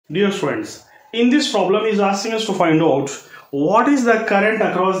Dear students, in this problem is asking us to find out what is the current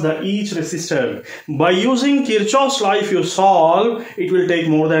across each resistor. By using Kirchhoff's law, if you solve, it will take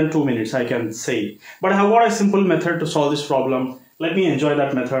more than 2 minutes, I can say. But I have got a simple method to solve this problem. Let me enjoy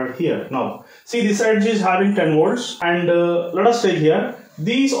that method here. Now, see, this edge is having 10 volts and let us take here.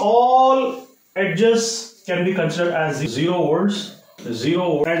 These all edges can be considered as 0 volts, 0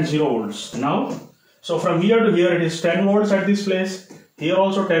 volt and 0 volts. Now, so from here to here it is 10 volts at this place. Here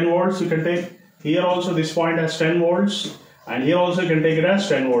also 10 volts you can take. Here also this point has 10 volts. And here also you can take it as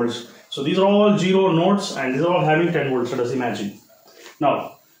 10 volts. So these are all 0 nodes and these are all having 10 volts. Let us imagine.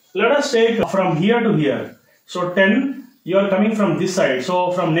 Now, let us take from here to here. So 10, you are coming from this side.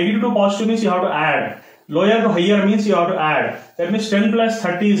 So from negative to positive means you have to add. Lower to higher means you have to add. That means 10 plus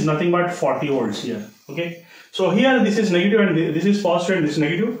 30 is nothing but 40 volts here. Okay. So here this is negative and this is positive and this is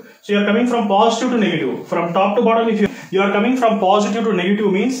negative. So you are coming from positive to negative. From top to bottom, if you are coming from positive to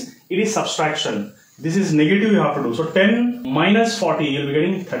negative means it is subtraction. This is negative you have to do. So 10 minus 40, you will be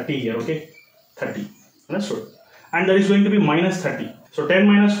getting 30 here. Okay. 30. Understood? And that is going to be minus 30. So 10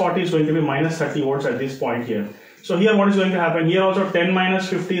 minus 40 is going to be minus 30 volts at this point here. So here what is going to happen? Here also 10 minus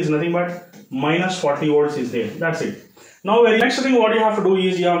 50 is nothing but minus 40 volts is there. That's it. Now very next thing what you have to do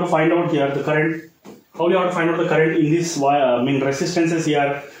is you have to find out here the current. How you have to find out the current in this resistances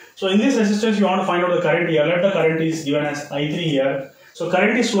here. So in this resistance you want to find out the current here. Let the current is given as I3 here. So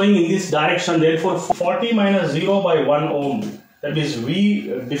current is flowing in this direction. Therefore 40 minus 0 by 1 ohm. That is V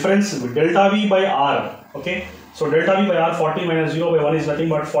difference delta V by R. Okay. So delta V by R 40 minus 0 by 1 is nothing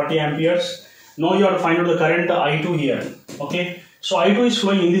but 40 amperes. Now you have to find out the current I2 here. Okay. So I2 is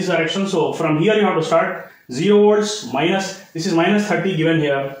flowing in this direction. So from here you have to start 0 volts minus, this is minus 30 given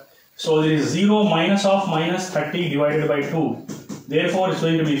here. So there is 0 minus of minus 30 divided by 2. Therefore it's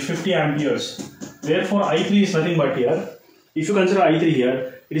going to be 50 amperes. Therefore I3 is nothing but here. If you consider I3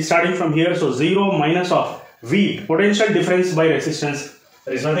 here, it is starting from here. So 0 minus of V, potential difference by resistance.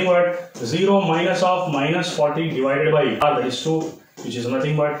 There is nothing but 0 minus of minus 40 divided by R, that is 2, which is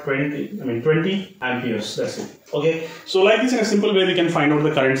nothing but 20 amperes. That's it. Okay. So like this, in a simple way we can find out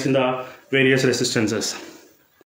the currents in the various resistances.